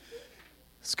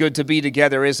It's good to be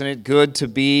together, isn't it? Good to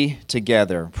be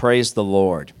together. Praise the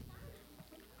Lord.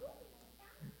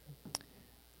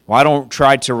 Well, I don't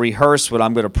try to rehearse what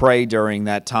I'm going to pray during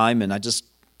that time, and I just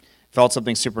felt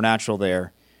something supernatural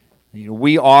there.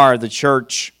 We are the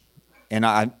church, and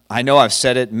I know I've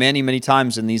said it many, many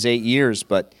times in these 8 years,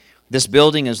 but this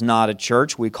building is not a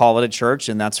church. We call it a church,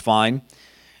 and that's fine.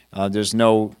 There's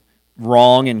no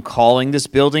wrong in calling this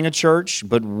building a church,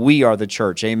 but we are the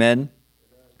church. Amen?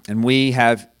 And we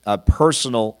have a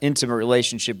personal, intimate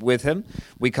relationship with Him.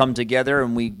 We come together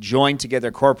and we join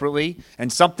together corporately,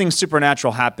 and something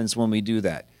supernatural happens when we do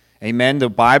that. Amen. The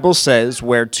Bible says,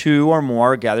 where two or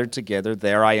more are gathered together,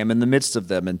 there I am in the midst of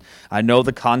them. And I know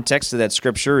the context of that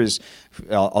scripture is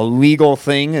a legal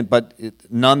thing, but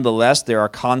nonetheless, there are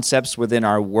concepts within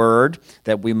our word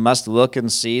that we must look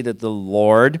and see that the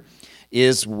Lord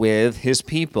is with His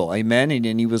people. Amen.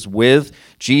 And He was with,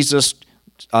 Jesus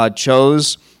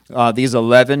chose these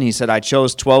 11. He said, I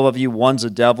chose 12 of you, one's a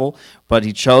devil, but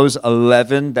He chose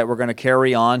 11 that were going to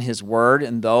carry on His word,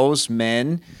 and those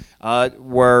men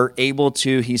were able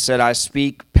to, He said, I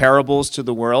speak parables to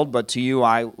the world, but to you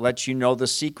I let you know the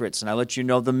secrets, and I let you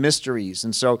know the mysteries.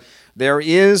 And so there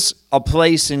is a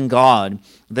place in God.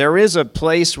 There is a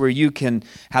place where you can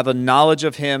have a knowledge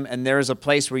of Him, and there is a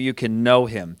place where you can know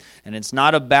Him. And it's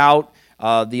not about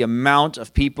the amount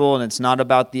of people, and it's not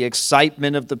about the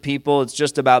excitement of the people. It's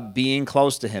just about being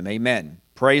close to Him. Amen.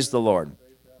 Praise the Lord.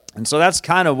 And so that's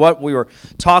kind of what we were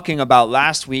talking about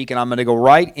last week, and I'm going to go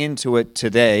right into it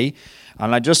today.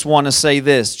 And I just want to say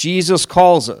this. Jesus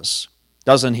calls us,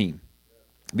 doesn't He?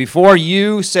 Before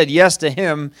you said yes to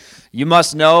Him, you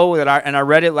must know that, I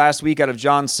read it last week out of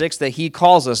John 6, that He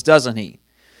calls us, doesn't He?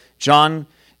 John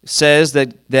says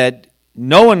that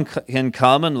no one can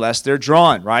come unless they're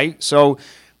drawn, right? So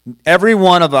every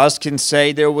one of us can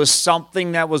say there was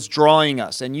something that was drawing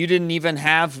us, and you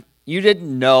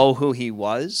didn't know who He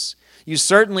was. You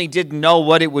certainly didn't know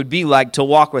what it would be like to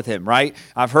walk with Him, right?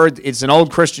 I've heard it's an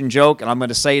old Christian joke, and I'm going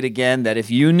to say it again, that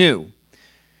if you knew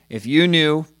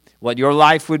what your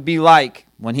life would be like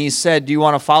when He said, do you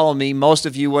want to follow me? Most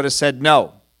of you would have said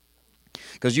no.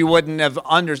 Because you wouldn't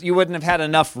have had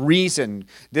enough reason.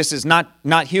 This is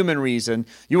not human reason.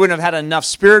 You wouldn't have had enough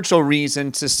spiritual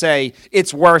reason to say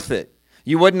it's worth it.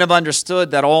 You wouldn't have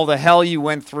understood that all the hell you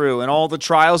went through and all the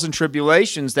trials and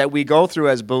tribulations that we go through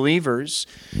as believers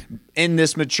in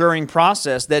this maturing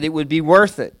process, that it would be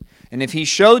worth it. And if He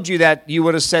showed you that, you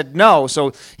would have said no.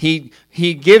 So He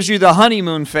gives you the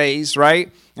honeymoon phase,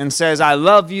 right? And says, I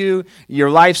love you, your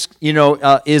life's,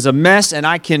 is a mess, and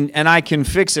I can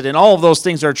fix it. And all of those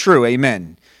things are true.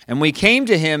 Amen. And we came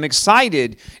to Him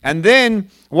excited, and then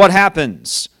what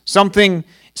happens? Something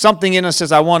in us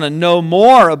says, I want to know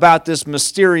more about this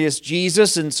mysterious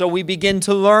Jesus, and so we begin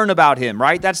to learn about Him,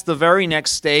 right? That's the very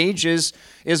next stage is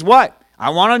what? I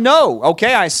want to know.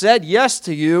 Okay, I said yes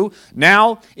to you.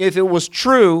 Now, if it was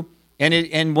true,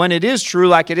 and when it is true,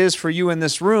 like it is for you in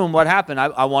this room, what happened?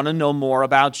 I want to know more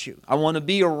about you. I want to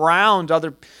be around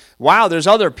there's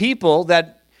other people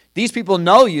that, these people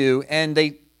know you, and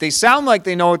they sound like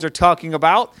they know what they're talking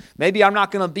about. Maybe I'm not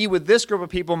going to be with this group of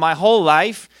people my whole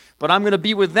life, but I'm going to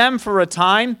be with them for a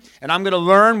time, and I'm going to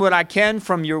learn what I can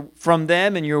from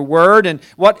them and your word, and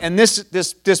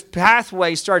this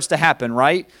pathway starts to happen,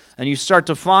 right? And you start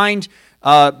to find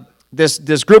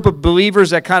this group of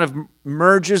believers that kind of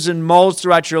merges and molds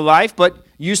throughout your life, but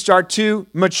you start to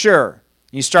mature.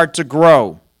 You start to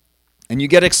grow. And you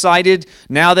get excited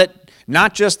now that,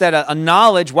 not just that a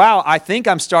knowledge, wow, I think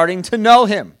I'm starting to know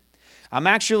Him. I'm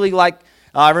actually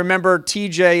I remember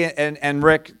TJ and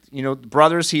Rick,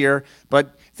 brothers here,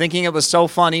 but thinking it was so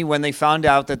funny when they found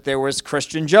out that there was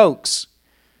Christian jokes.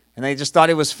 And they just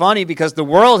thought it was funny because the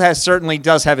world certainly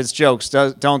does have its jokes,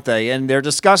 don't they? And they're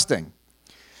disgusting.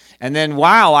 And then,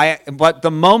 but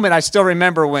the moment, I still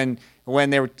remember when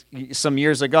they were some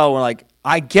years ago, we're like,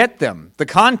 I get them. The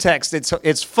context,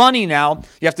 it's funny now.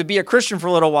 You have to be a Christian for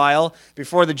a little while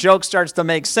before the joke starts to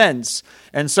make sense.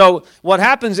 And so what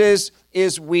happens is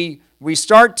we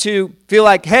start to feel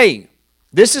like, hey,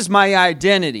 this is my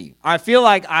identity. I feel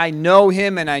like I know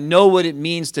Him and I know what it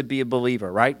means to be a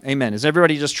believer, right? Amen. Is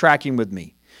everybody just tracking with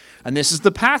me? And this is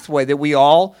the pathway that we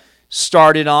all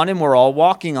started on and we're all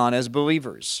walking on as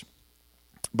believers.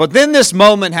 But then this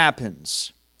moment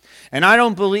happens. And I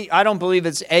don't believe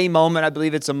it's a moment. I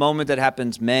believe it's a moment that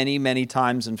happens many, many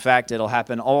times. In fact, it'll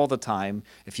happen all the time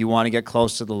if you want to get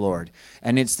close to the Lord.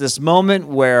 And it's this moment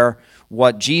where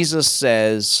what Jesus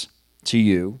says to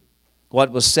you,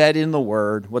 what was said in the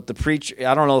Word, what the preacher,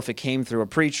 I don't know if it came through a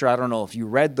preacher, I don't know if you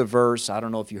read the verse, I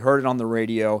don't know if you heard it on the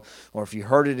radio, or if you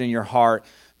heard it in your heart,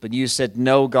 but you said,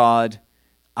 no, God,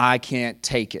 I can't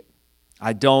take it.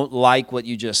 I don't like what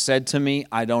you just said to me.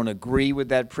 I don't agree with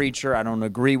that preacher. I don't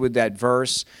agree with that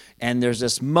verse. And there's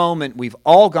this moment, we've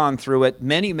all gone through it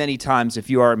many, many times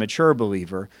if you are a mature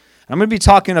believer. I'm going to be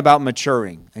talking about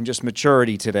maturing and just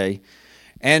maturity today.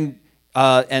 And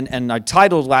I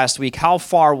titled last week, How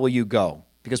Far Will You Go?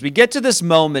 Because we get to this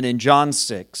moment in John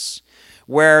 6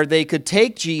 where they could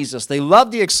take Jesus. They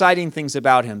love the exciting things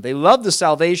about him. They love the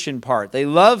salvation part. They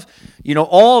love,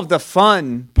 all of the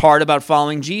fun part about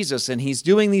following Jesus. And he's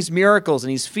doing these miracles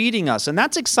and he's feeding us. And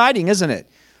that's exciting, isn't it?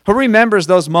 Who remembers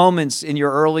those moments in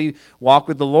your early walk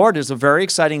with the Lord? Is a very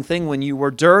exciting thing when you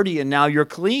were dirty and now you're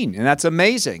clean. And that's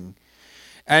amazing.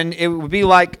 And it would be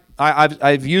like,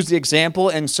 I've used the example,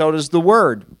 and so does the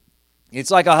word.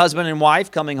 It's like a husband and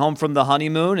wife coming home from the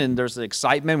honeymoon, and there's the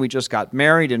excitement. We just got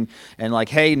married, and like,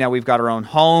 hey, now we've got our own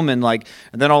home, and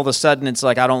then all of a sudden it's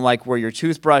like, I don't like where your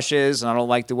toothbrush is, and I don't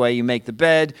like the way you make the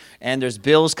bed, and there's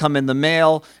bills come in the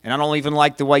mail, and I don't even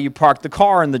like the way you park the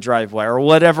car in the driveway, or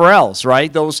whatever else,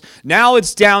 right? Now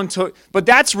it's down to, but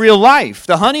that's real life.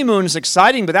 The honeymoon is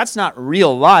exciting, but that's not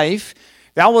real life.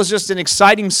 That was just an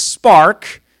exciting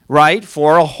spark, right,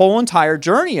 for a whole entire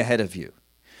journey ahead of you.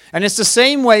 And it's the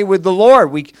same way with the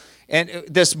Lord. And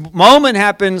this moment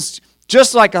happens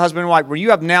just like a husband and wife, where you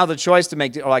have now the choice to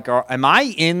make, am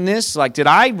I in this? Did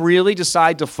I really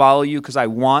decide to follow you because I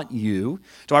want you?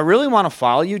 Do I really want to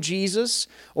follow you, Jesus?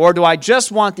 Or do I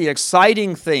just want the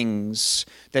exciting things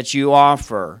that you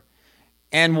offer?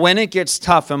 And when it gets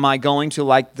tough, am I going to,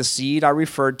 like the seed I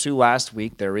referred to last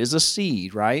week? There is a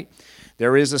seed, right?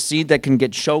 There is a seed that can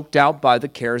get choked out by the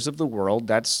cares of the world.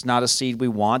 That's not a seed we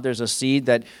want. There's a seed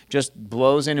that just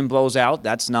blows in and blows out.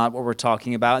 That's not what we're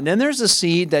talking about. And then there's a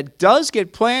seed that does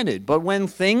get planted. But when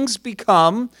things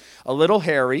become a little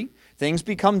hairy, things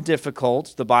become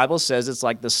difficult, the Bible says it's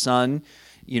like the sun,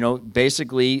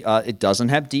 basically it doesn't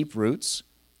have deep roots,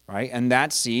 right? And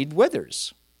that seed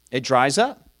withers. It dries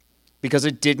up because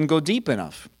it didn't go deep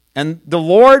enough. And the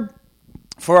Lord,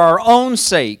 for our own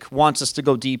sake, wants us to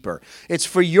go deeper. It's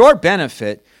for your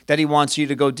benefit that he wants you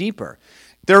to go deeper.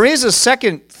 There is a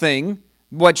second thing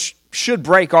which should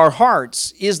break our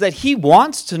hearts, is that he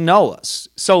wants to know us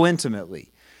so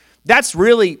intimately. That's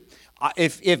really,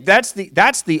 if that's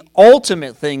the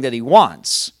ultimate thing that he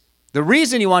wants. The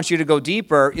reason he wants you to go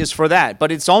deeper is for that.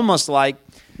 But it's almost like,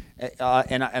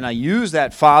 and I use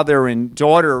that father and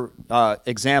daughter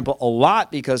example a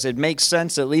lot because it makes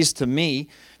sense, at least to me.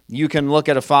 You can look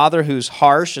at a father who's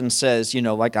harsh and says,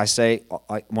 like I say,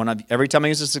 every time I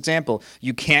use this example,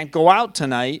 you can't go out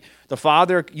tonight. The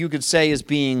father, you could say, is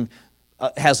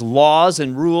has laws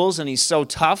and rules, and he's so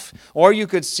tough. Or you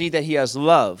could see that he has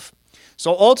love.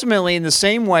 So ultimately, in the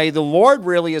same way, the Lord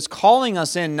really is calling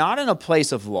us in, not in a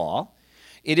place of law.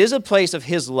 It is a place of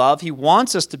his love. He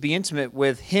wants us to be intimate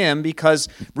with him because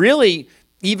really,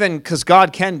 even because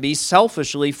God can be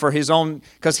selfishly for his own,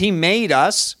 because he made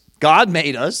us. God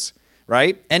made us,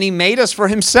 right? And he made us for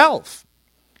himself.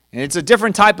 And it's a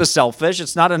different type of selfish.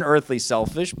 It's not an earthly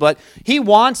selfish, but he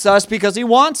wants us because he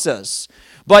wants us.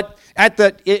 But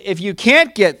if you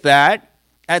can't get that,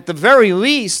 at the very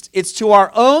least, it's to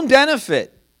our own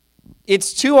benefit.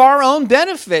 It's to our own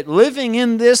benefit living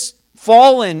in this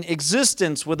fallen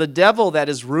existence with a devil that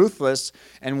is ruthless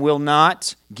and will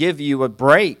not give you a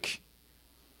break.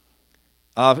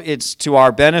 It's to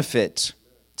our benefit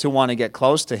to want to get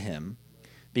close to him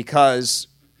because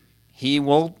he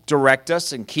will direct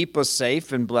us and keep us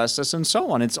safe and bless us and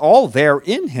so on. It's all there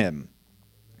in him.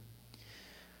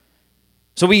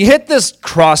 So we hit this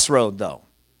crossroad, though,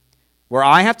 where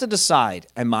I have to decide,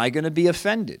 am I going to be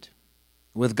offended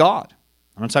with God?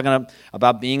 I'm not talking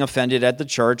about being offended at the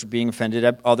church, being offended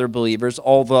at other believers,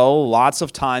 although lots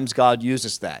of times God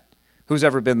uses that. Who's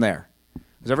ever been there?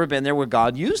 Who's ever been there where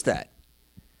God used that?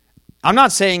 I'm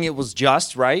not saying it was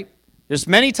just, right? There's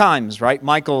many times, right?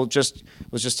 Michael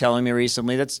was just telling me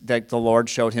recently that the Lord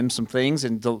showed him some things,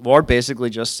 and the Lord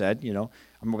basically just said,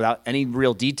 without any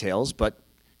real details, but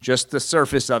just the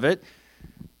surface of it,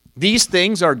 these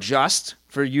things are just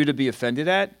for you to be offended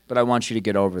at, but I want you to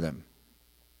get over them.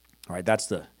 All right, that's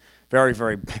the very,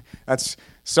 very, that's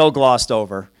so glossed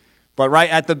over. But right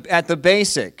at the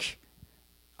basic,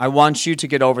 I want you to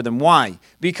get over them. Why?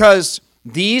 Because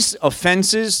these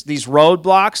offenses, these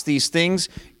roadblocks, these things,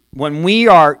 when we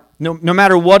are, no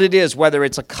matter what it is, whether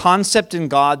it's a concept in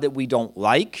God that we don't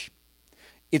like,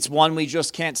 it's one we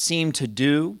just can't seem to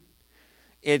do,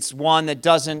 it's one that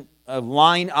doesn't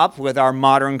line up with our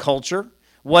modern culture,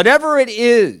 whatever it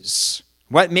is,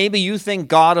 what maybe you think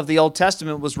God of the Old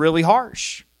Testament was really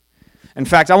harsh. In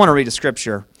fact, I want to read a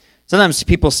scripture. Sometimes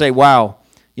people say, wow,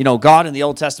 God in the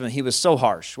Old Testament, he was so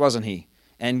harsh, wasn't he?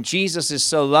 and Jesus is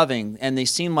so loving, and they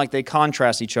seem like they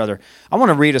contrast each other. I want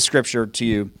to read a scripture to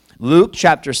you. Luke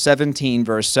chapter 17,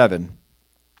 verse 7.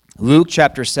 Luke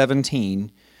chapter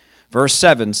 17, verse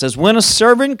 7 says, "When a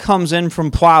servant comes in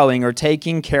from plowing or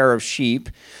taking care of sheep,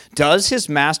 does his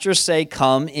master say,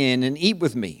 'Come in and eat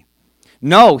with me'?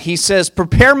 No, he says,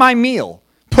 'Prepare my meal.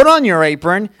 Put on your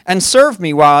apron and serve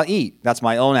me while I eat.'" That's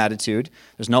my own attitude.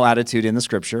 There's no attitude in the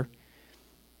scripture.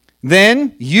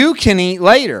 "Then you can eat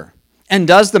later. And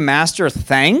does the master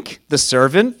thank the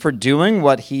servant for doing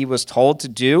what he was told to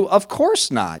do? Of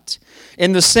course not.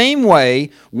 In the same way,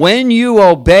 when you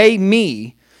obey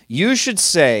me, you should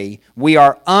say, 'We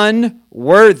are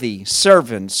unworthy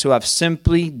servants who have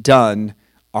simply done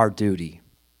our duty.'"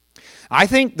 I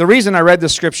think the reason I read the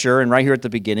scripture, and right here at the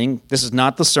beginning, this is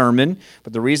not the sermon,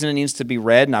 but the reason it needs to be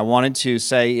read, and I wanted to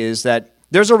say, is that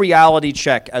there's a reality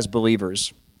check as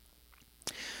believers.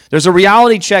 There's a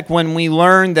reality check when we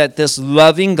learn that this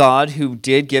loving God who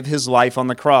did give his life on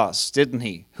the cross, didn't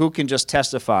he? Who can just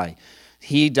testify?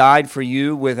 He died for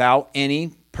you without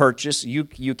any purchase. You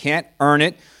can't earn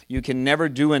it. You can never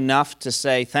do enough to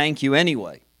say thank you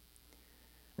anyway.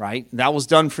 Right? That was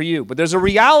done for you. But there's a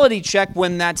reality check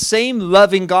when that same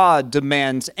loving God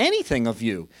demands anything of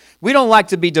you. We don't like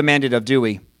to be demanded of, do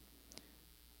we?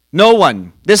 No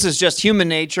one. This is just human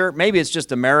nature. Maybe it's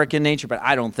just American nature, but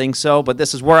I don't think so. But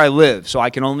this is where I live, so I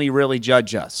can only really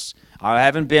judge us. I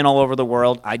haven't been all over the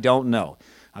world. I don't know.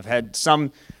 I've had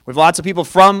with lots of people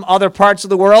from other parts of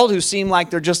the world who seem like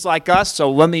they're just like us. So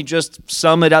let me just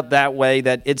sum it up that way,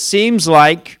 that it seems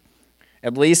like,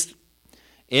 at least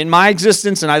in my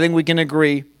existence, and I think we can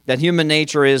agree, that human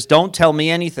nature is, don't tell me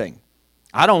anything.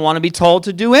 I don't want to be told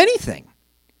to do anything.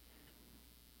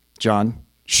 John,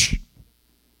 shh.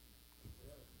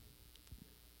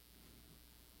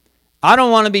 I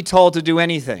don't want to be told to do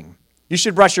anything. You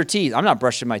should brush your teeth. I'm not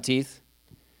brushing my teeth.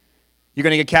 You're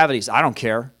going to get cavities. I don't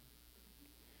care.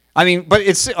 I mean, but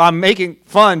I'm making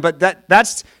fun, but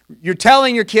that's you're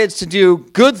telling your kids to do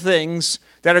good things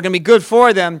that are going to be good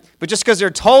for them, but just because they're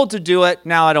told to do it,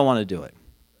 now I don't want to do it.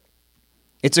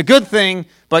 It's a good thing,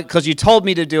 but because you told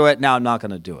me to do it, now I'm not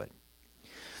going to do it.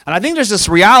 And I think there's this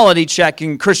reality check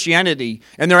in Christianity,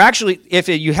 and they're actually, if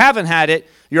you haven't had it,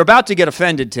 you're about to get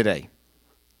offended today.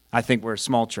 I think we're a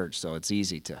small church, so it's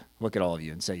easy to look at all of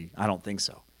you and say, I don't think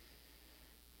so.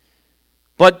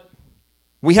 But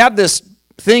we have this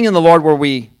thing in the Lord where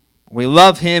we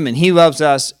love him and he loves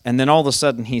us, and then all of a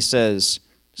sudden he says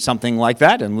something like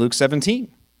that in Luke 17.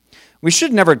 We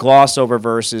should never gloss over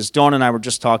verses. Dawn and I were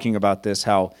just talking about this,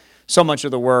 how so much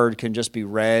of the word can just be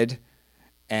read,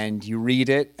 and you read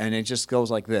it, and it just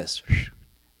goes like this.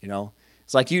 You know,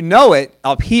 it's like you know it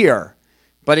up here,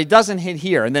 but it doesn't hit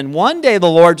here. And then one day the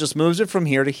Lord just moves it from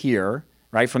here to here,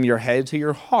 right, from your head to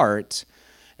your heart,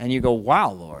 and you go, wow,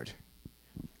 Lord.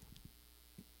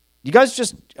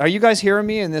 Are you guys hearing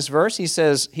me in this verse? He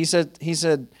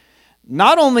said,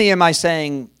 not only am I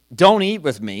saying, don't eat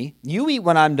with me, you eat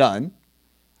when I'm done,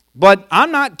 but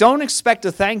don't expect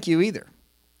a thank you either.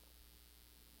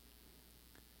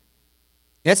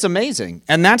 It's amazing.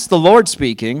 And that's the Lord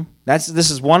speaking. This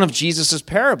is one of Jesus'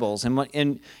 parables.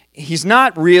 And he's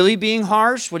not really being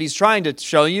harsh. What he's trying to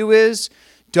show you is,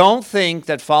 don't think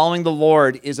that following the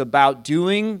Lord is about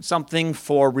doing something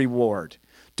for reward.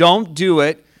 Don't do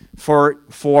it for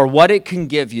what it can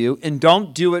give you, and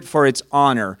don't do it for its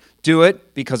honor. Do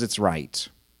it because it's right.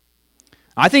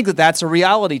 I think that that's a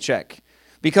reality check.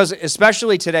 Because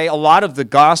especially today, a lot of the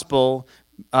gospel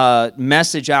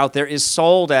message out there is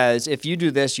sold as, if you do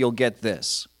this, you'll get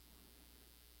this.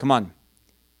 Come on.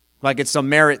 Like it's a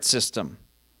merit system.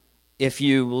 If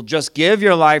you will just give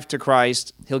your life to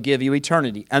Christ, he'll give you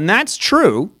eternity. And that's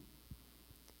true,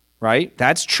 right?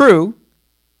 That's true.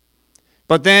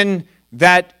 But then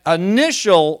that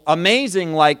initial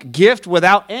amazing gift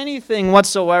without anything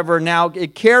whatsoever, now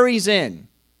it carries in.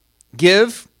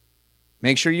 Give.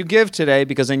 Make sure you give today,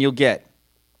 because then you'll get.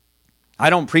 I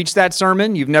don't preach that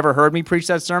sermon. You've never heard me preach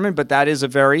that sermon, but that is a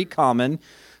very common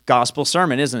gospel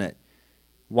sermon, isn't it?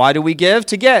 Why do we give?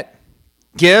 To get.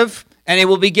 Give, and it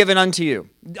will be given unto you.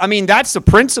 I mean, that's the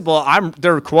principle.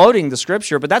 They're quoting the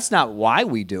scripture, but that's not why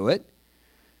we do it.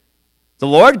 The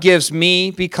Lord gives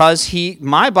me because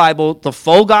my Bible, the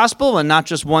full gospel, and not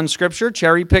just one scripture,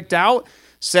 cherry picked out,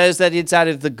 says that it's out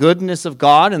of the goodness of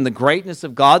God and the greatness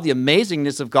of God, the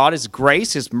amazingness of God, His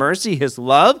grace, His mercy, His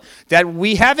love, that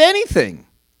we have anything.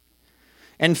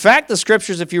 In fact, the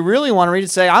scriptures, if you really want to read it,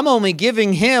 say, I'm only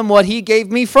giving Him what He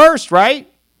gave me first,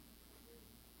 right?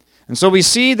 And so we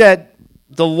see that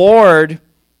the Lord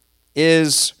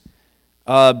is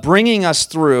bringing us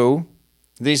through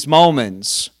these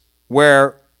moments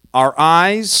where our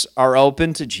eyes are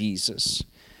open to Jesus.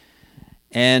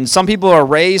 And some people are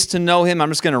raised to know him. I'm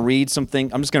just going to read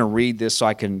something. I'm just going to read this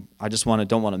so don't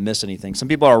want to miss anything. Some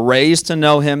people are raised to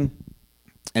know him,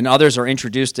 and others are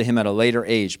introduced to him at a later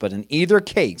age. But in either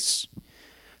case,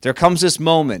 there comes this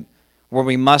moment where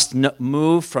we must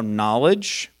move from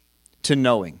knowledge to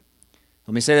knowing.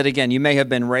 Let me say that again. You may have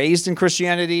been raised in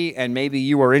Christianity, and maybe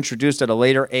you were introduced at a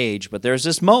later age, but there's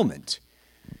this moment.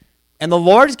 And the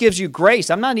Lord gives you grace.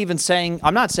 I'm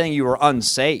not saying you were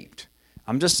unsaved.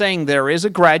 I'm just saying there is a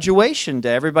graduation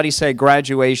day. Everybody say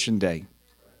graduation day.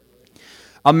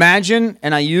 Imagine,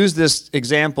 and I use this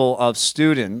example of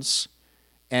students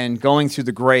and going through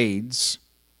the grades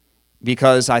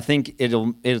because I think it's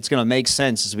going to make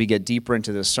sense as we get deeper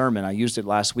into this sermon. I used it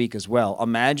last week as well.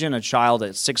 Imagine a child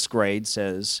at 6th grade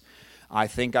says, I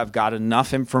think I've got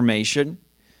enough information,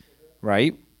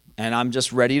 right? And I'm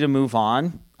just ready to move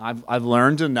on. I've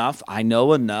learned enough. I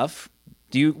know enough.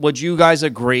 Would you guys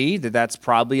agree that that's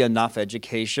probably enough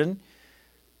education?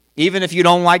 Even if you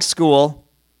don't like school,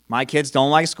 my kids don't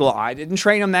like school. I didn't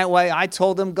train them that way. I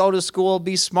told them, go to school,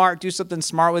 be smart, do something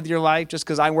smart with your life. Just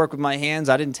because I work with my hands,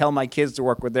 I didn't tell my kids to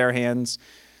work with their hands.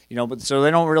 But so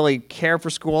they don't really care for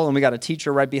school, and we got a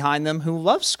teacher right behind them who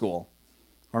loves school.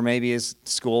 Or maybe his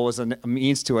school is a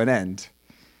means to an end.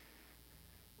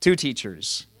 2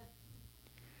 teachers.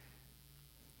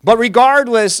 But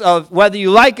regardless of whether you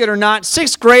like it or not,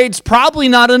 6th grade's probably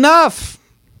not enough.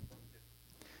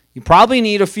 You probably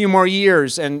need a few more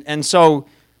years. And so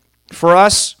for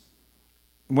us,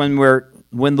 when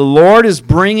the Lord is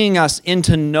bringing us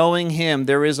into knowing him,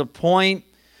 there is a point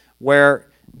where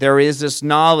there is this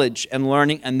knowledge and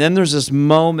learning, and then there's this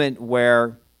moment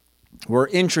where we're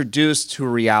introduced to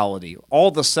reality. All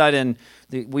of a sudden,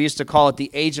 we used to call it the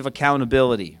age of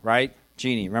accountability, right?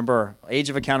 Jeannie, remember,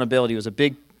 age of accountability was a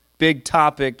big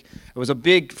topic. It was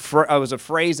a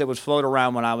phrase that would float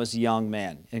around when I was a young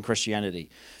man in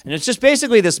Christianity. And it's just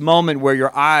basically this moment where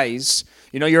your eyes,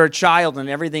 you're a child and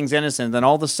everything's innocent, then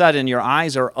all of a sudden your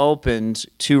eyes are opened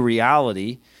to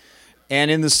reality. And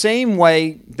in the same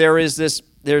way,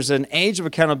 there's an age of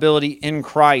accountability in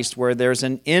Christ where there's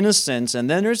an innocence and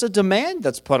then there's a demand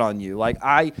that's put on you. Like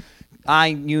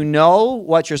you know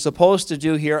what you're supposed to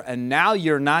do here, and now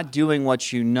you're not doing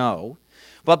what you know.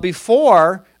 But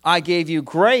before I gave you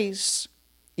grace,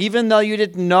 even though you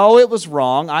didn't know it was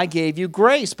wrong, I gave you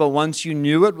grace. But once you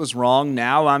knew it was wrong,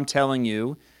 now I'm telling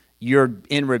you, you're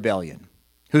in rebellion.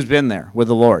 Who's been there with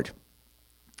the Lord?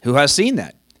 Who has seen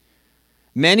that?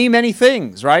 Many, many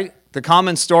things, right? The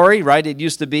common story, right? It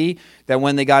used to be that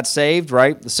when they got saved,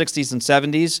 right, the 60s and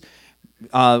 70s,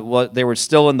 they were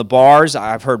still in the bars.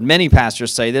 I've heard many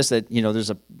pastors say this, that,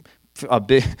 there's a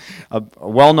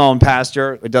well-known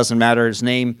pastor, it doesn't matter his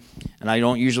name, and I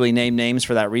don't usually name names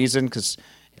for that reason because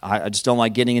I just don't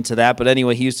like getting into that. But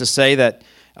anyway, he used to say that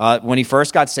when he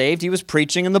first got saved, he was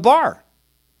preaching in the bar.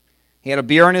 He had a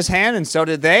beer in his hand, and so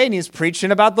did they, and he was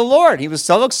preaching about the Lord. He was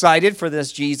so excited for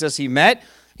this Jesus he met.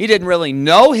 He didn't really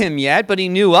know him yet, but he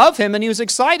knew of him, and he was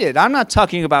excited. I'm not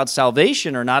talking about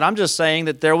salvation or not. I'm just saying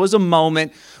that there was a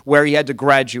moment where he had to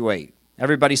graduate.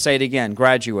 Everybody say it again,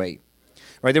 graduate.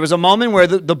 Right, there was a moment where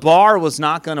the bar was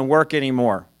not going to work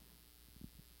anymore.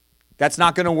 That's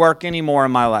not going to work anymore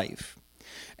in my life.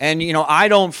 And, I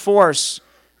don't force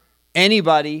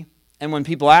anybody, and when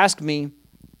people ask me,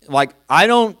 I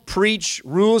don't preach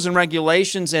rules and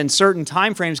regulations and certain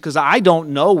time frames because I don't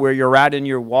know where you're at in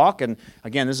your walk. And,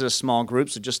 again, this is a small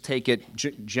group, so just take it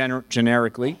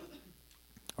generically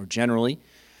or generally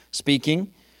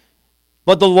speaking.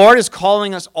 But the Lord is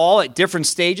calling us all at different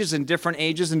stages and different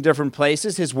ages and different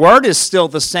places. His word is still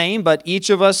the same, but each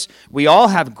of us, we all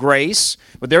have grace.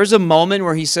 But there's a moment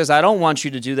where he says, I don't want you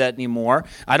to do that anymore.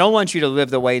 I don't want you to live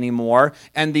the way anymore.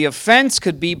 And the offense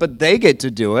could be, but they get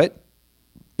to do it.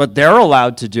 But they're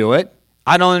allowed to do it.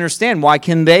 I don't understand. Why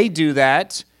can they do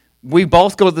that? We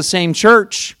both go to the same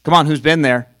church. Come on, who's been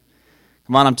there?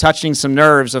 Come on, I'm touching some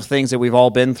nerves of things that we've all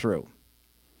been through.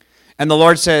 And the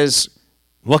Lord says,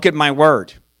 look at my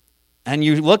word. And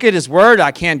you look at his word,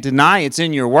 I can't deny it's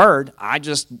in your word. I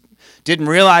just didn't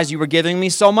realize you were giving me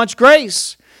so much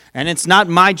grace. And it's not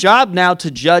my job now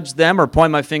to judge them or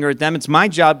point my finger at them. It's my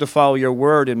job to follow your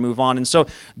word and move on. And so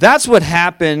that's what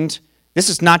happened. This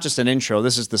is not just an intro.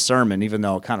 This is the sermon, even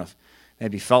though it kind of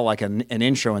maybe felt like an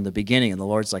intro in the beginning. And the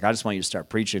Lord's like, I just want you to start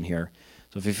preaching here.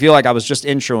 So if you feel like I was just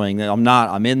introing, then I'm not.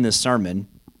 I'm in this sermon.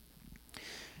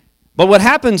 But what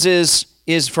happens is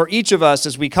for each of us,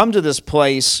 as we come to this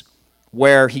place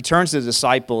where he turns to the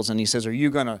disciples and he says, what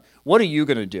are you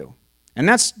going to do? And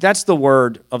that's the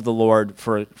word of the Lord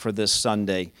for this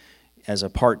Sunday as a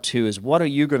part 2 is, what are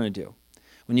you going to do?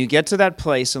 when you get to that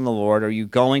place in the Lord, are you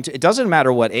going to, it doesn't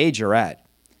matter what age you're at.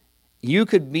 You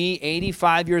could be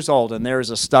 85 years old and there is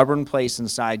a stubborn place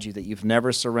inside you that you've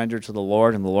never surrendered to the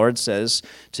Lord, and the Lord says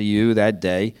to you that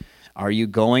day, are you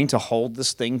going to hold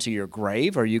this thing to your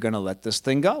grave, or are you going to let this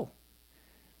thing go?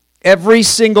 Every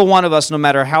single one of us, no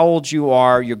matter how old you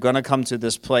are, you're going to come to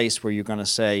this place where you're going to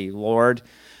say, Lord,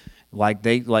 like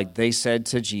they said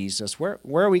to Jesus, where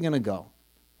are we going to go?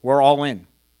 We're all in.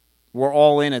 We're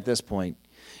all in at this point.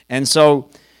 And so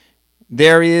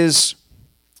there is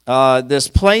this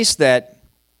place that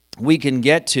we can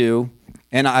get to,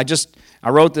 and I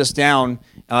wrote this down.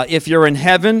 If you're in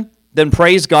heaven, then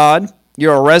praise God.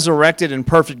 You're a resurrected and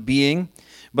perfect being,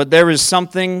 but there is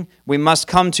something we must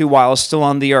come to while still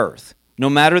on the earth. No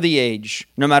matter the age,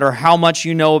 no matter how much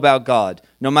you know about God,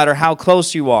 no matter how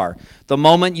close you are, the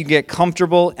moment you get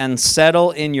comfortable and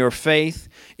settle in your faith,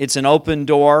 it's an open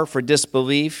door for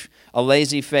disbelief, a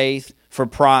lazy faith, for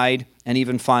pride, and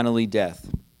even finally death.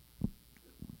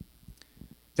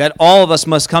 That all of us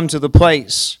must come to the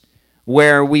place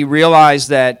where we realize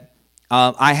that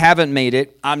I haven't made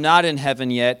it, I'm not in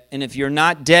heaven yet, and if you're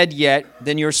not dead yet,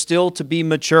 then you're still to be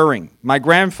maturing. My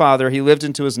grandfather, he lived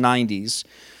into his 90s,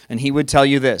 and he would tell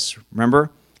you this, remember?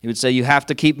 He would say, you have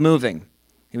to keep moving.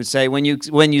 He would say, when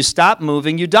you stop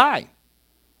moving, you die.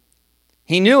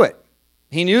 He knew it.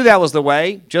 He knew that was the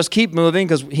way. Just keep moving,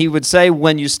 because he would say,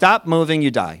 when you stop moving,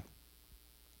 you die.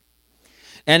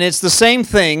 And it's the same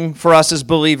thing for us as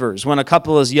believers. When a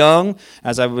couple is young,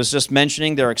 as I was just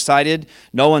mentioning, they're excited.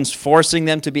 No one's forcing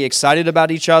them to be excited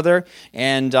about each other.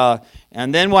 And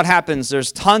then what happens?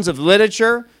 There's tons of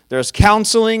literature. There's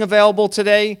counseling available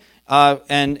today.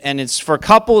 And it's for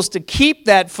couples to keep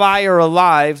that fire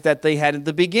alive that they had at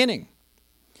the beginning.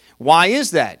 Why is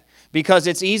that? Because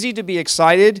it's easy to be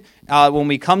excited when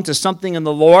we come to something in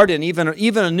the Lord, and even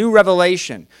a new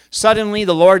revelation. Suddenly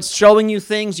the Lord's showing you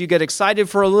things, you get excited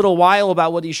for a little while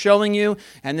about what He's showing you,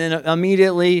 and then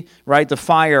immediately, right, the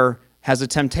fire has a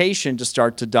temptation to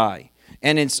start to die.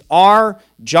 And it's our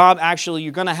job, actually,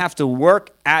 you're going to have to work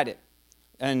at it.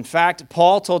 In fact,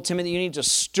 Paul told Timothy, you need to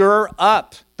stir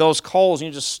up those coals. You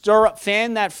need to stir up,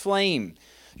 fan that flame.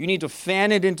 You need to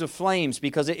fan it into flames,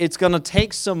 because it's going to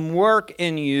take some work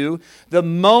in you. The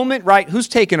moment, right, who's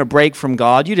taking a break from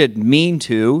God? You didn't mean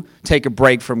to take a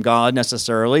break from God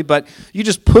necessarily, but you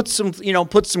just put some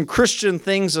Christian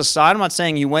things aside. I'm not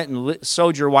saying you went and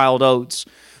sowed your wild oats,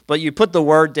 but you put the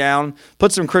word down,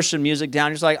 put some Christian music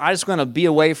down. You're just like, I'm just going to be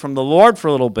away from the Lord for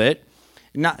a little bit.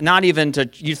 Not even to,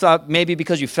 you thought maybe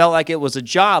because you felt like it was a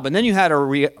job, and then you had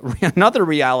another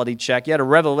reality check. You had a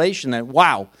revelation that,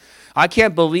 wow, I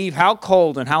can't believe how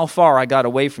cold and how far I got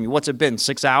away from you. What's it been,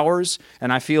 6 hours?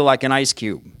 And I feel like an ice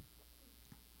cube.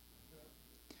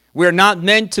 We're not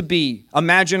meant to be.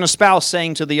 Imagine a spouse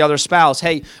saying to the other spouse,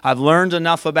 hey, I've learned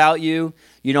enough about you.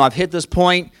 You know, I've hit this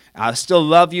point. I still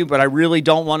love you, but I really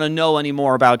don't want to know any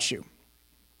more about you.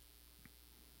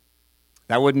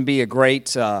 That wouldn't be a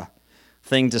great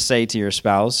thing to say to your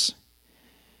spouse.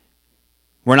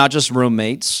 We're not just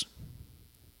roommates.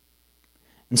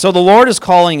 And so the Lord is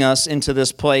calling us into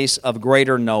this place of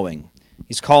greater knowing.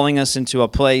 He's calling us into a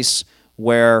place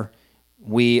where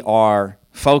we are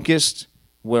focused,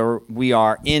 where we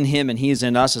are in Him and He is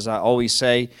in us, as I always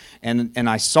say. And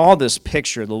I saw this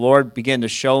picture. The Lord began to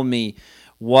show me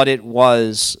what it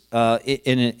was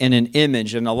in an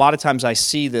image. And a lot of times I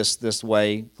see this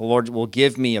way. The Lord will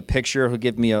give me a picture. He'll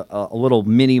give me a little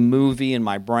mini movie in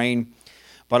my brain.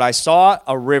 But I saw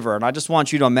a river, and I just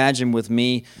want you to imagine with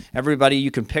me, everybody,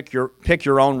 you can pick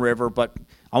your own river, but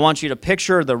I want you to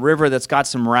picture the river that's got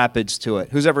some rapids to it.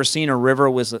 Who's ever seen a river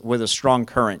with a strong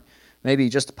current? Maybe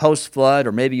just post-flood,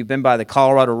 or maybe you've been by the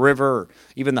Colorado River, or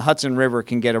even the Hudson River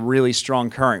can get a really strong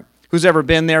current. Who's ever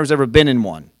been there? Who's ever been in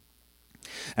one?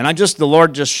 And the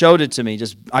Lord just showed it to me.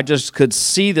 I just could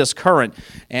see this current,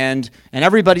 and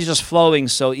everybody's just flowing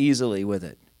so easily with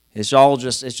it. It's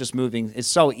just moving. It's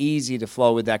so easy to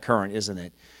flow with that current, isn't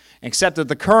it? Except that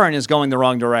the current is going the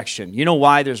wrong direction. You know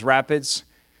why there's rapids?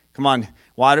 Come on,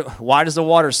 why does the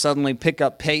water suddenly pick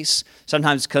up pace?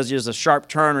 Sometimes because there's a sharp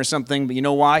turn or something, but you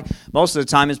know why? Most of the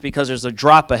time it's because there's a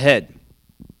drop ahead,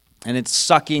 and it's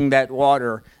sucking that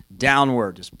water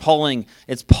downward. It's pulling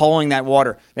that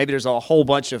water. Maybe there's a whole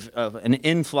bunch of an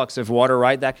influx of water,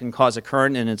 right? That can cause a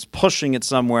current, and it's pushing it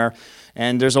somewhere,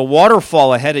 and there's a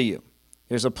waterfall ahead of you.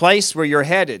 There's a place where you're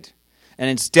headed, and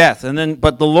it's death.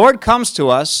 But the Lord comes to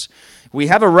us. We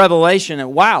have a revelation that,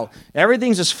 wow,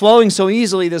 everything's just flowing so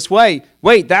easily this way.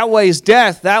 Wait, that way is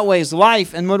death, that way is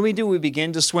life. And what do? We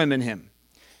begin to swim in Him.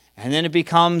 And then it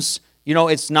becomes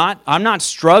I'm not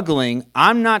struggling.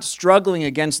 I'm not struggling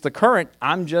against the current.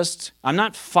 I'm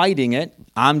not fighting it.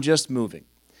 I'm just moving.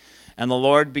 And the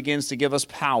Lord begins to give us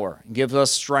power, gives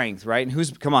us strength, right? And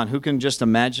who can just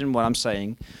imagine what I'm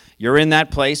saying? You're in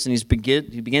that place, and he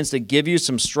begins to give you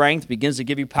some strength, begins to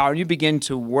give you power, and you begin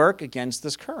to work against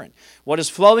this current. What is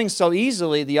flowing so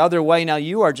easily the other way, now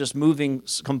you are just moving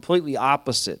completely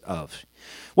opposite of.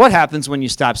 What happens when you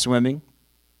stop swimming?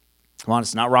 Come on,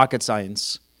 it's not rocket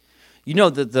science. You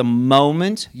know that the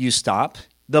moment you stop,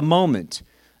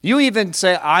 you even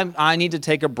say, I need to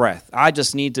take a breath. I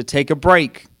just need to take a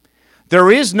break. There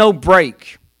is no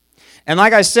break. And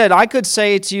like I said, I could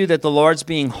say to you that the Lord's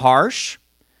being harsh.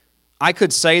 I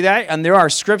could say that, and there are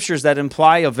scriptures that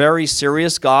imply a very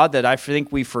serious God that I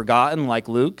think we've forgotten, like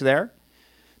Luke there.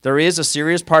 There is a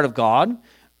serious part of God.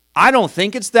 I don't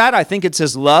think it's that. I think it's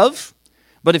his love.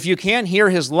 But if you can't hear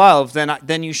his love,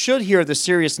 then you should hear the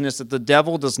seriousness that the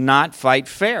devil does not fight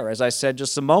fair, as I said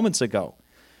just some moments ago.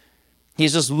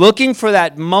 He's just looking for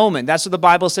that moment. That's what the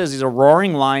Bible says. He's a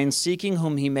roaring lion seeking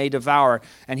whom he may devour.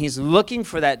 And he's looking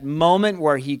for that moment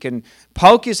where he can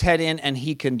poke his head in and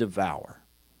he can devour.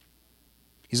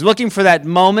 He's looking for that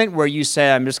moment where you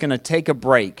say, I'm just going to take a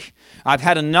break. I've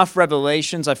had enough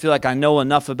revelations. I feel like I know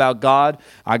enough about God.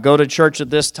 I go to church at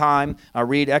this time. I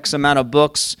read X amount of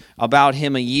books about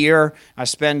him a year. I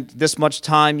spend this much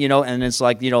time, and it's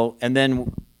like, and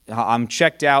then I'm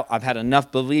checked out. I've had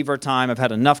enough believer time. I've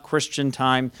had enough Christian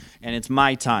time, and it's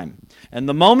my time. And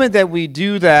the moment that we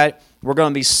do that, we're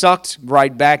going to be sucked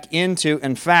right back into,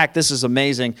 in fact, this is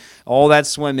amazing, all that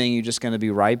swimming, you're just going to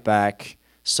be right back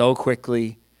so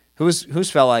quickly. Who's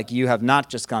felt like you have not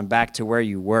just gone back to where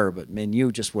you were, but man,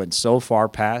 you just went so far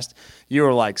past. You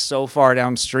were like so far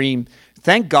downstream.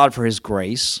 Thank God for his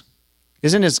grace.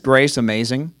 Isn't his grace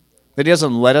amazing? That he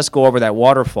doesn't let us go over that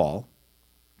waterfall.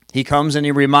 He comes and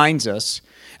he reminds us.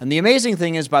 And the amazing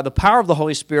thing is, by the power of the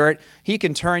Holy Spirit, he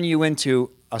can turn you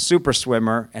into a super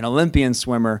swimmer, an Olympian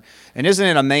swimmer. And isn't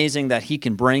it amazing that he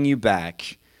can bring you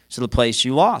back to the place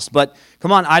you lost? But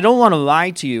come on, I don't want to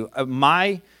lie to you.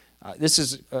 This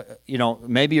is,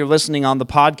 maybe you're listening on the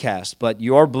podcast, but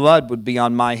your blood would be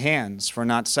on my hands for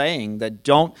not saying that.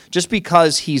 Just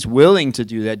because he's willing to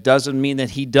do that doesn't mean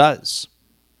that he does.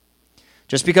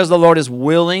 Just because the Lord is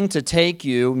willing to take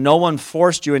you, no one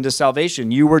forced you into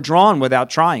salvation. You were drawn without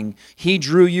trying. He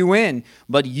drew you in,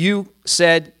 but you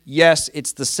said, yes,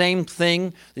 it's the same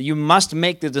thing that you must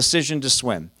make the decision to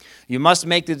swim. You must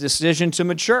make the decision to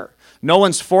mature. No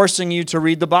one's forcing you to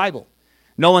read the Bible.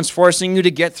 No one's forcing you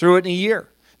to get through it in a year.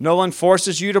 No one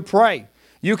forces you to pray.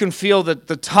 You can feel the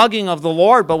tugging of the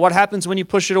Lord, but what happens when you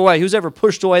push it away? Who's ever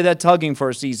pushed away that tugging for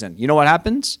a season? You know what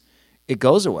happens? It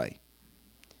goes away.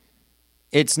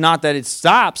 It's not that it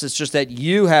stops, it's just that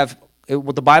you have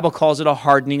what the Bible calls it, a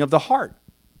hardening of the heart.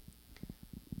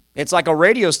 It's like a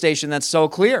radio station that's so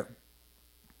clear.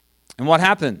 And what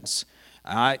happens?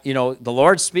 The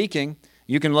Lord's speaking.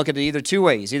 You can look at it either two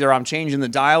ways. Either I'm changing the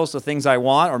dials to things I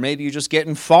want, or maybe you're just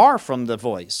getting far from the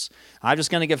voice. I'm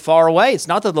just going to get far away. It's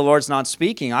not that the Lord's not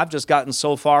speaking. I've just gotten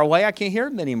so far away I can't hear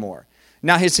him anymore.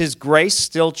 Now, is his grace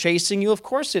still chasing you? Of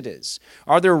course it is.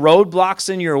 Are there roadblocks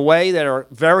in your way that are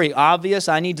very obvious?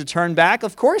 I need to turn back?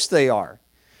 Of course they are.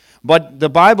 But the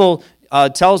Bible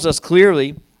tells us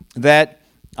clearly that,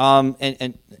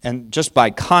 and just by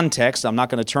context, I'm not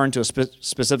going to turn to a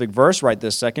specific verse right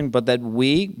this second, but that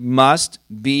we must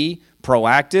be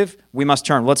proactive. We must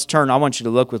turn. Let's turn. I want you to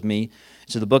look with me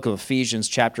to the book of Ephesians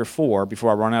chapter 4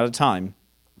 before I run out of time.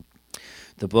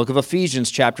 The book of Ephesians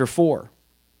chapter 4.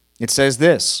 It says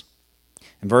this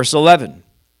in verse 11.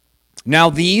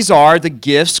 Now these are the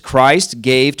gifts Christ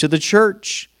gave to the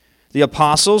church, the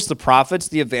apostles, the prophets,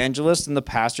 the evangelists, and the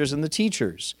pastors and the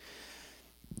teachers.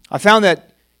 I found that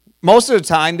most of the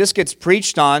time this gets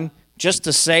preached on just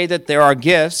to say that there are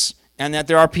gifts and that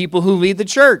there are people who lead the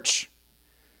church.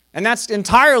 And that's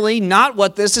entirely not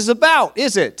what this is about,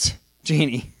 is it,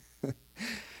 Jeannie? It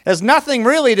has nothing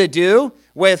really to do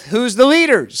with who's the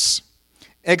leaders.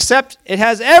 Except it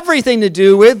has everything to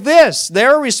do with this.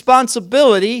 Their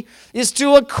responsibility is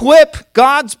to equip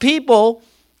God's people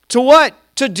to what?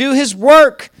 To do his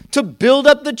work, to build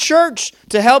up the church,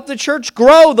 to help the church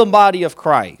grow the body of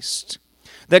Christ.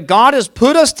 That God has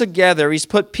put us together. He's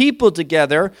put people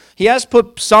together. He has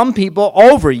put some people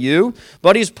over you,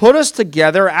 but he's put us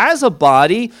together as a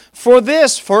body for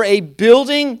this, for a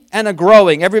building and a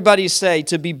growing. Everybody say,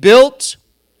 to be built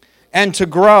and to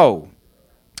grow.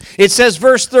 It says,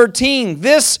 verse 13,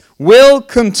 this will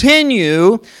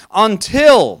continue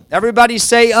until. Everybody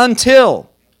say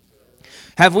until.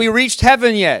 Have we reached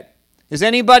heaven yet? Is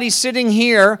anybody sitting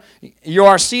here, you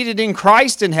are seated in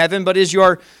Christ in heaven, but is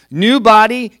your new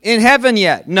body in heaven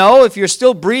yet? No, if you're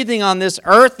still breathing on this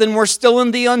earth, then we're still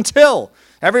in the until.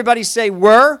 Everybody say,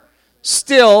 we're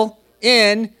still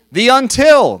in the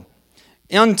until.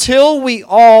 Until we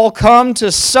all come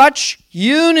to such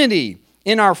unity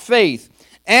in our faith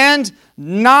and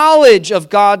knowledge of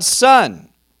God's Son.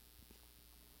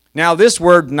 Now, this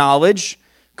word knowledge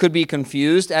could be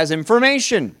confused as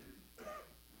information.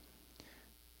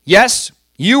 Yes,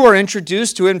 you were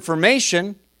introduced to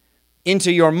information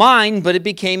into your mind, but it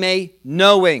became a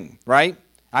knowing, right?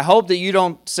 I hope that you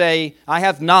don't say, I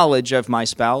have knowledge of my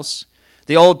spouse.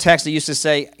 The old text that used to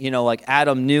say, like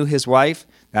Adam knew his wife,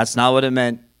 that's not what it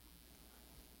meant.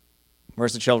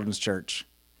 Where's the children's church?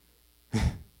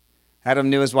 Adam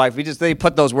knew his wife. They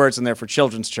put those words in there for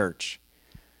children's church.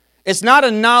 It's not a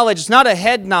knowledge, it's not a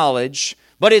head knowledge,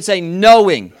 but it's a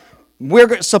knowing.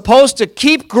 We're supposed to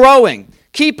keep growing.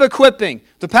 Keep equipping.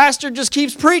 The pastor just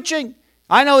keeps preaching.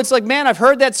 I know it's like, man, I've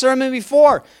heard that sermon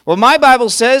before. Well, my Bible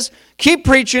says, keep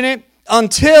preaching it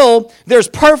until there's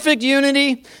perfect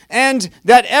unity and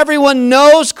that everyone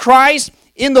knows Christ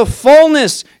in the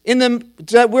fullness,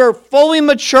 that we're fully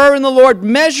mature in the Lord,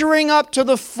 measuring up to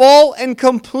the full and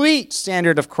complete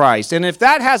standard of Christ. And if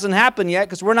that hasn't happened yet,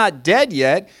 because we're not dead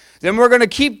yet, then we're going to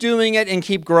keep doing it and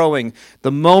keep growing.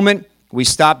 The moment we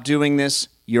stop doing this,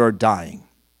 you're dying.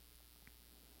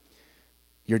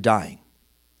 You're dying.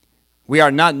 We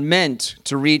are not meant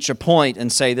to reach a point and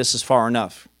say, this is far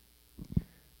enough.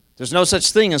 There's no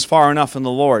such thing as far enough in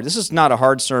the Lord. This is not a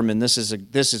hard sermon. This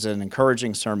is an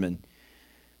encouraging sermon.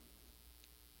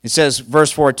 It says,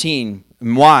 verse 14,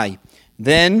 why?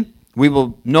 Then we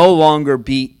will no longer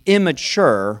be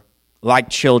immature like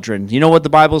children. You know what the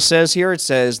Bible says here? It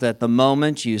says that the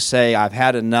moment you say, I've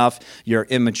had enough, you're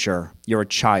immature. You're a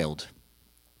child.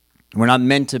 We're not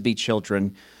meant to be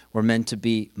children. We're meant to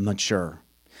be mature.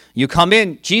 You come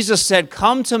in, Jesus said,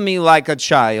 come to me like a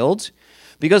child,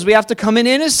 because we have to come in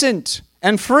innocent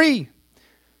and free.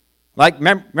 Like,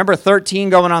 remember 13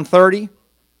 going on 30,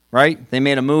 right? They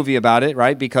made a movie about it,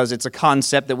 right? Because it's a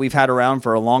concept that we've had around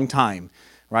for a long time,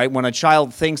 right? When a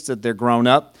child thinks that they're grown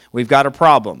up, we've got a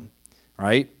problem,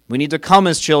 right? We need to come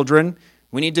as children.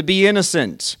 We need to be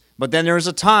innocent. But then there's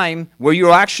a time where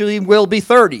you actually will be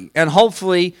 30, and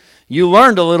hopefully you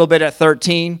learned a little bit at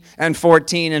 13 and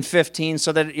 14 and 15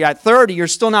 so that at 30, you're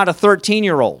still not a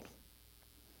 13-year-old.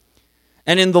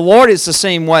 And in the Lord, it's the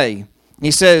same way.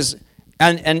 He says,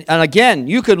 and again,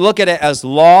 you could look at it as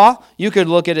law, you could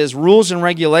look at it as rules and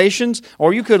regulations,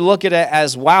 or you could look at it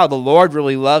as, wow, the Lord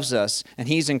really loves us, and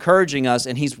He's encouraging us,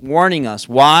 and He's warning us.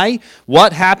 Why?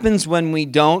 What happens when we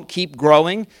don't keep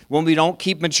growing, when we don't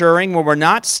keep maturing, when we're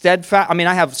not steadfast? I mean,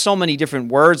 I have so many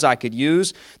different words I could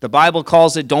use. The Bible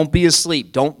calls it, don't be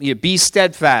asleep, be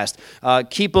steadfast,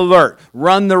 keep alert,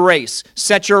 run the race,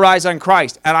 set your eyes on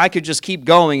Christ. And I could just keep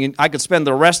going, and I could spend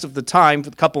the rest of the time, for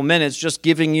a couple minutes, just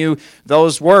giving you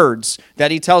those words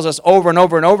that he tells us over and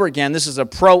over and over again. This is a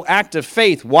proactive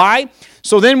faith. Why?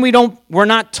 So then we're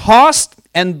not tossed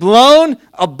and blown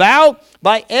about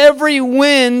by every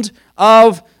wind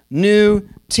of new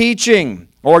teaching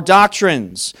or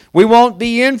doctrines. We won't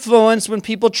be influenced when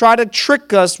people try to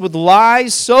trick us with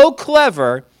lies so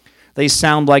clever they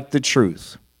sound like the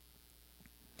truth.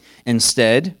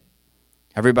 Instead,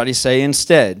 everybody say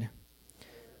instead,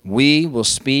 we will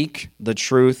speak the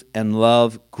truth and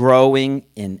love, growing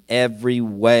in every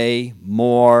way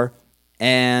more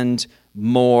and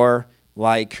more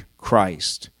like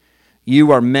Christ.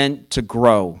 You are meant to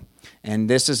grow. And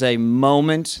this is a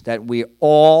moment that we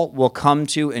all will come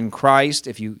to in Christ.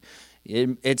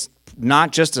 It's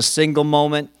not just a single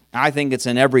moment. I think it's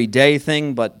an everyday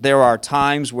thing, but there are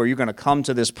times where you're going to come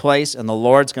to this place and the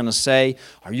Lord's going to say,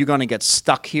 are you going to get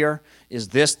stuck here? Is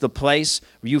this the place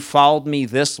where you followed me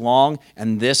this long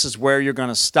and this is where you're going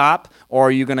to stop? Or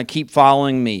are you going to keep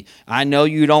following me? I know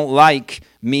you don't like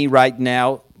me right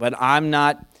now, but I'm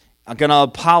not going to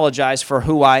apologize for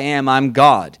who I am. I'm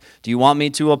God. Do you want me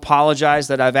to apologize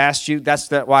that I've asked you? That's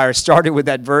why I started with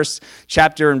that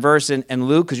chapter and verse in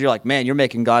Luke, because you're like, man, you're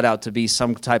making God out to be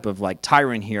some type of like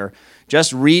tyrant here.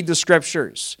 Just read the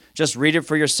scriptures. Just read it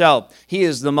for yourself. He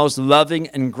is the most loving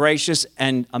and gracious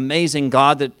and amazing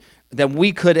God that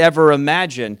we could ever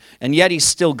imagine, and yet He's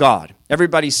still God.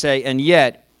 Everybody say, and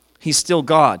yet He's still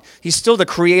God. He's still the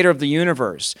creator of the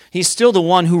universe. He's still the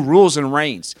one who rules and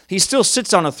reigns. He still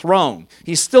sits on a throne.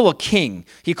 He's still a king.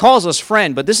 He calls us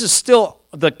friend, but this is still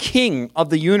the king of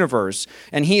the universe,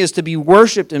 and he is to be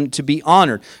worshiped and to be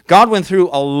honored. God went through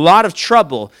a lot of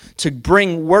trouble to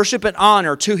bring worship and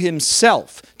honor to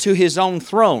himself, to his own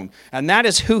throne. And that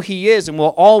is who he is and will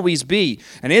always be.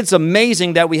 And it's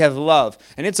amazing that we have love.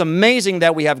 And it's amazing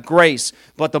that we have grace.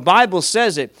 But the Bible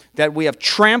says it, that we have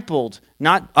trampled,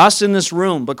 not us in this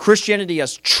room, but Christianity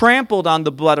has trampled on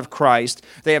the blood of Christ.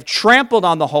 They have trampled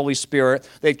on the Holy Spirit.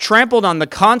 They've trampled on the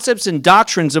concepts and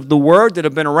doctrines of the Word that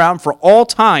have been around for all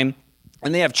time.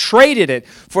 And they have traded it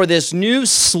for this new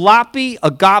sloppy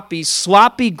agape,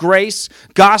 sloppy grace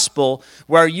gospel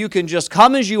where you can just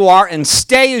come as you are and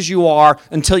stay as you are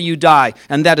until you die.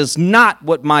 And that is not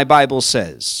what my Bible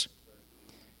says.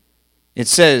 It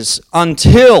says,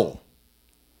 until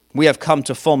we have come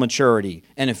to full maturity.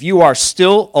 And if you are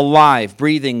still alive,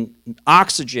 breathing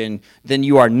oxygen, then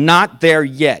you are not there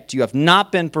yet. You have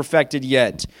not been perfected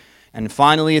yet. And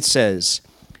finally it says,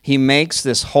 he makes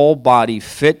this whole body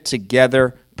fit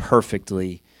together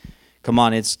perfectly. Come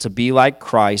on, it's to be like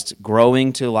Christ,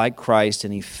 growing to like Christ,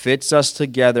 and he fits us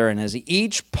together. And as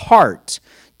each part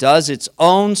does its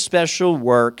own special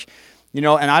work, and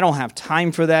I don't have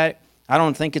time for that. I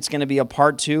don't think it's going to be a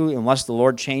part 2 unless the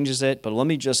Lord changes it. But let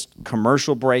me just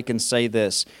commercial break and say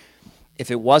this. If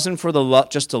it wasn't for the love,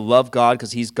 just to love God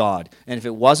because he's God, and if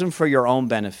it wasn't for your own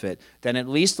benefit, then at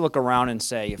least look around and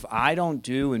say, if I don't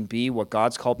do and be what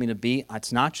God's called me to be,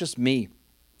 it's not just me.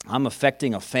 I'm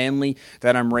affecting a family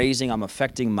that I'm raising. I'm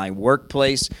affecting my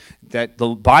workplace. That the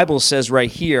Bible says right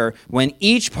here, when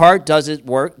each part does its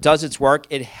work,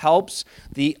 it helps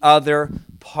the other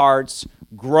parts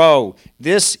grow.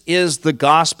 This is the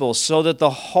gospel, so that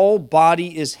the whole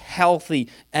body is healthy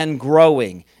and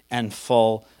growing and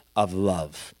full of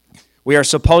love. We are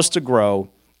supposed to grow.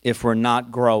 If we're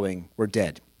not growing, we're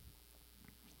dead.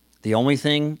 The only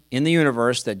thing in the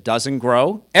universe that doesn't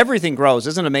grow, everything grows.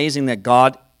 Isn't it amazing that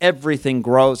God, everything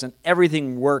grows and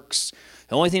everything works?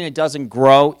 The only thing that doesn't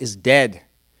grow is dead.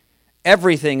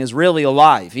 Everything is really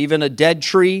alive. Even a dead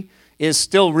tree is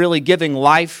still really giving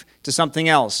life to something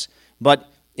else. But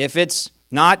if it's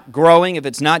not growing, if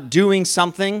it's not doing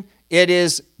something, it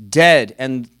is dead.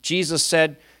 And Jesus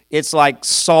said, it's like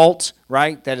salt,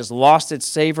 right, that has lost its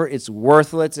savor. It's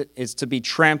worthless. It's to be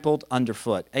trampled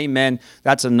underfoot. Amen.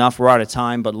 That's enough. We're out of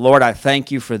time. But Lord, I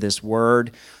thank you for this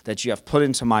word that you have put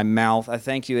into my mouth. I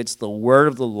thank you. It's the word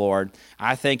of the Lord.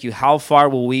 I thank you. How far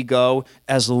will we go?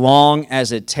 As long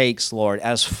as it takes, Lord,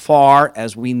 as far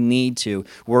as we need to.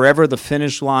 Wherever the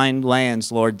finish line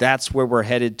lands, Lord, that's where we're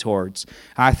headed towards.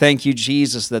 I thank you,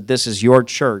 Jesus, that this is your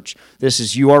church. This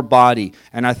is your body.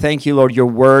 And I thank you, Lord, your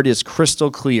word is crystal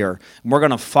clear. We're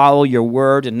going to follow your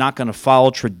word and not going to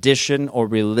follow tradition or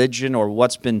religion or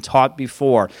what's been taught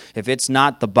before. If it's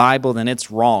not the Bible, then it's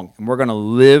wrong. And we're going to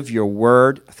live your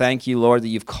word. Thank you, Lord, that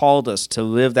you've called us to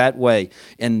live that way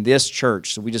in this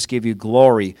church. So we just give you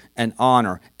glory and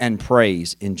honor and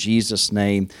praise. In Jesus'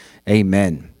 name,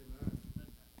 amen.